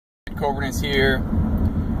Coburness here.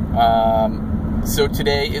 So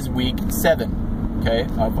today is week 7, okay,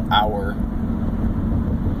 of our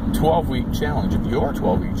 12-week challenge, of your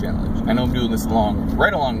 12-week challenge. I know I'm doing this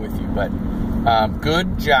right along with you, but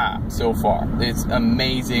good job so far. It's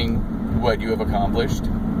amazing what you have accomplished,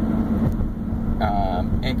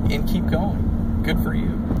 and keep going. Good for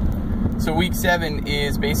you. So week 7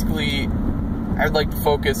 is basically, I'd like to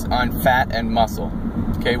focus on fat and muscle.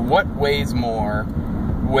 Okay, what weighs more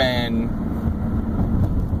when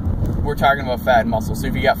we're talking about fat and muscle? So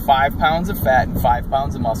if you got 5 pounds of fat and 5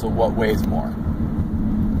 pounds of muscle, what weighs more?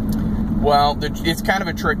 Well, it's kind of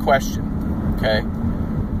a trick question, okay?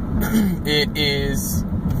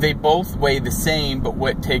 They both weigh the same, but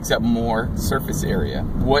what takes up more surface area?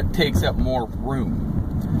 What takes up more room?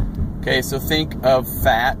 Okay, so think of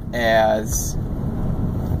fat as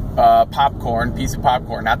popcorn, piece of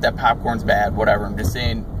popcorn. Not that popcorn's bad, whatever. I'm just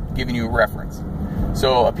saying, giving you a reference.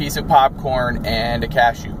 So a piece of popcorn and a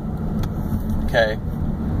cashew. Okay.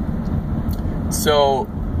 So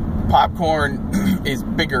popcorn is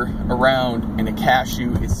bigger around and a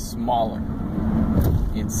cashew is smaller.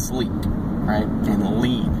 It's sleek, right? And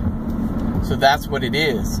lean. So that's what it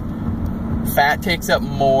is. Fat takes up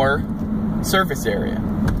more surface area.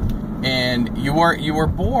 And you were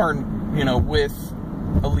born, with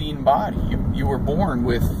a lean body. You were born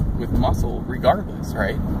with muscle regardless,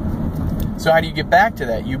 right? So how do you get back to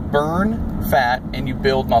that? You burn fat and you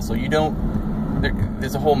build muscle.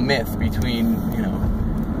 There's a whole myth between,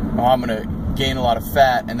 I'm going to gain a lot of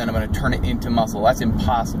fat and then I'm going to turn it into muscle. That's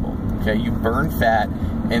impossible, okay? You burn fat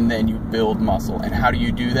and then you build muscle. And how do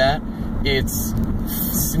you do that? It's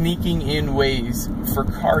sneaking in ways for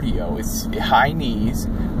cardio. It's high knees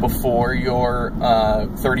before your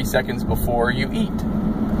 30 seconds before you eat.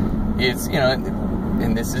 It's,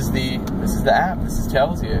 and this is the app. This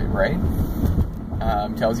tells you, right?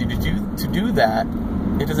 Tells you to do that.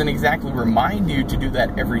 It doesn't exactly remind you to do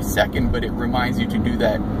that every second, but it reminds you to do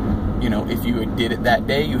that. If you did it that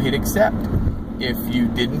day, you hit accept. If you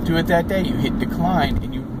didn't do it that day, you hit decline,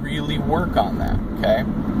 and you really work on that, okay?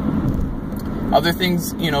 Other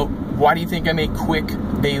things, why do you think I make quick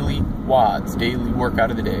daily WODs, daily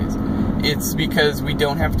workout of the days? It's because we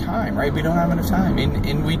don't have time, right? We don't have enough time.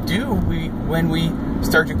 And we do when we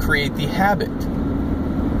start to create the habit,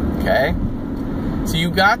 okay? So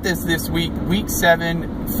you got this week. Week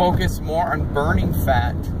 7, focus more on burning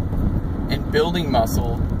fat and building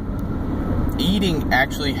muscle. Eating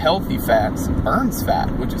actually healthy fats burns fat,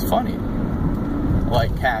 which is funny.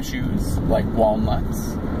 Like cashews, like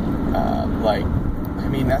walnuts,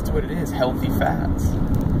 that's what it is, healthy fats.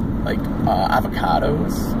 Like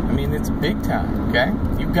avocados. It's big time, okay?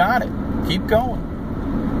 You got it. Keep going.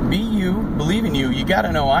 Be you, believe in you. You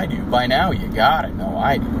gotta know I do. By now, you gotta know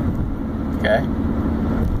I do. Okay?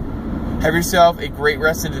 Have yourself a great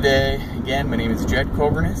rest of the day. Again, my name is Jed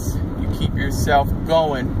Coburness. You keep yourself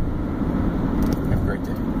going. Have a great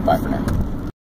day. Bye for now.